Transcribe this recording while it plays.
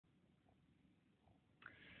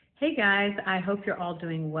Hey guys, I hope you're all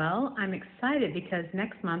doing well. I'm excited because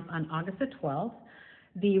next month on August the 12th,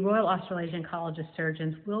 the Royal Australasian College of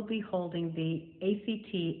Surgeons will be holding the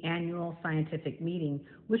ACT Annual Scientific Meeting,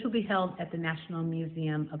 which will be held at the National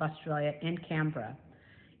Museum of Australia in Canberra.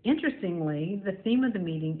 Interestingly, the theme of the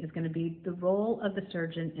meeting is going to be the role of the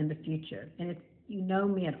surgeon in the future. And if you know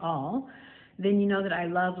me at all, then you know that I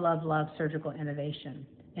love surgical innovation.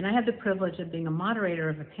 And I have the privilege of being a moderator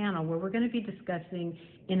of a panel where we're going to be discussing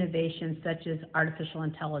innovations such as artificial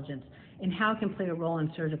intelligence and how it can play a role in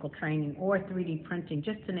surgical training or 3D printing,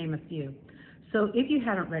 just to name a few. So if you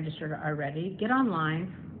haven't registered already, get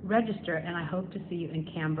online, register, and I hope to see you in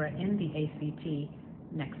Canberra in the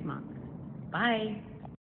ACT next month. Bye.